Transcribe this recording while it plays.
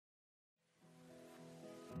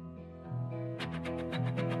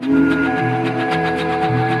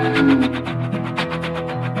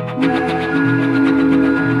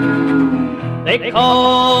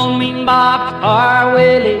Boxcar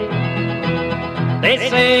Willie. They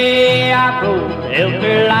say I rode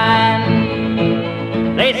every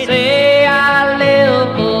line. They say I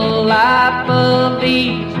live a life of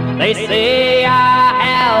ease. They say I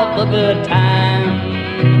have a good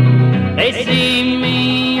time. They see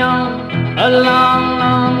me on a long,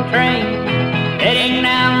 long train heading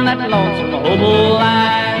down that lonesome hobo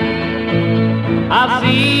line. I'll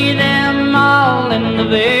see them all in the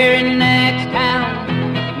very next town.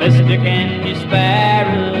 Mr. Can you spare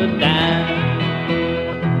a dime?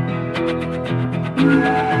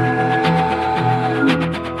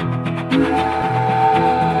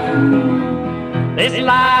 This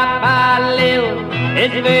life I live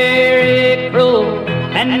is very cruel,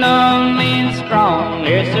 and lonely and strong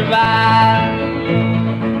here survive.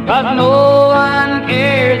 'Cause no one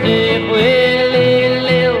cares if Willie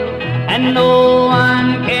lives, and no one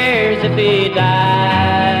cares if he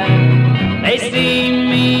dies. They see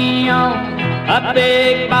me on a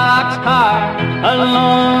big boxcar,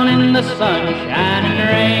 alone in the sunshine and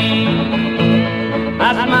rain. I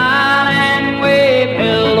smile and wave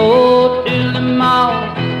hello to them all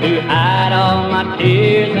who hide all my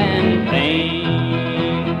tears and pain.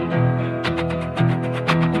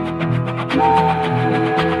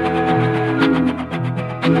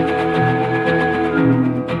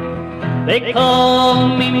 They call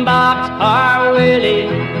me Boxcar Willie.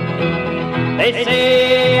 They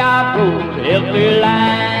say I broke every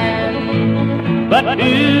line. But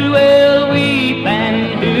who will weep and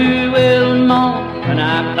who will mourn when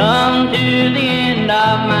I come to the end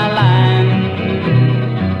of my line?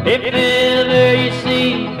 If ever you see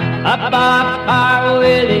a Boxcar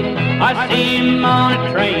Willie, or see him on a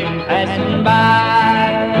train passing by,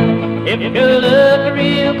 if you look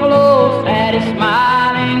real close,